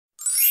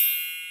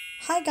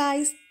Hi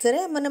guys,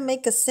 today I'm gonna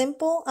make a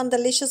simple and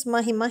delicious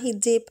mahi-mahi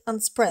dip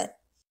and spread.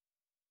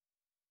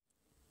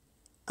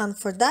 And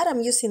for that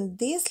I'm using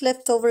this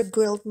leftover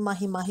grilled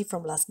mahi-mahi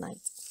from last night.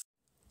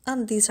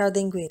 And these are the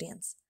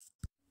ingredients.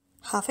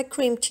 Half a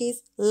cream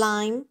cheese,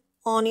 lime,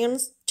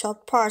 onions,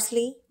 chopped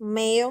parsley,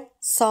 mayo,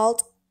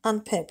 salt,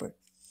 and pepper.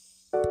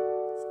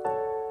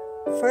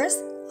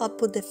 First, I'll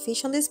put the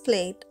fish on this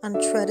plate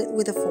and shred it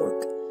with a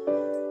fork.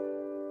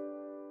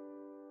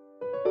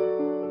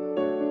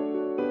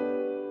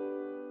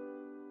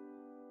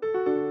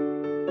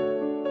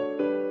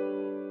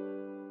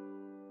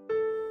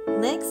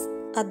 Next,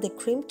 add the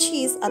cream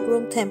cheese at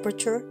room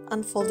temperature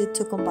and fold it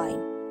to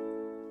combine.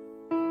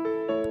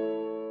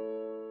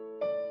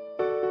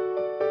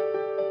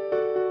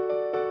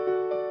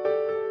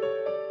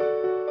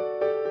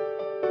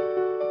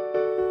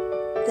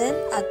 Then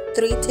add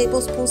 3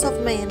 tablespoons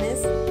of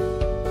mayonnaise,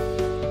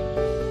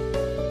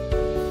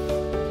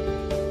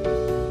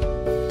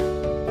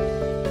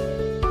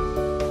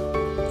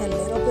 a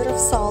little bit of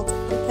salt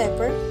and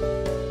pepper,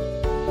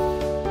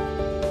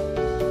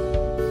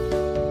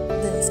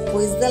 then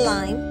squeeze the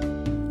lime,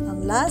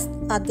 and last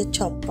add the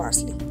chopped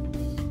parsley.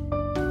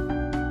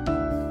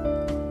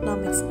 Now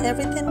mix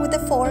everything with a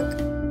fork,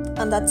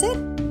 and that's it.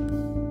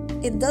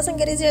 It doesn't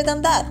get easier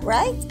than that,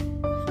 right?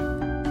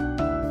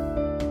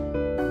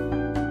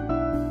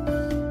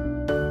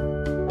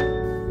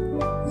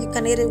 You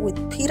can eat it with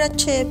pita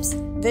chips,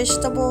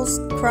 vegetables,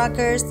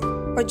 crackers,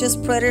 or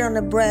just spread it on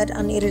the bread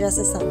and eat it as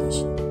a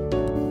sandwich.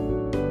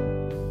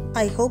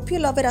 I hope you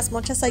love it as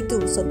much as I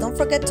do, so don't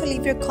forget to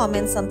leave your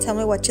comments and tell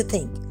me what you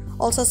think.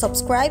 Also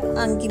subscribe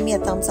and give me a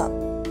thumbs up.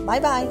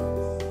 Bye bye!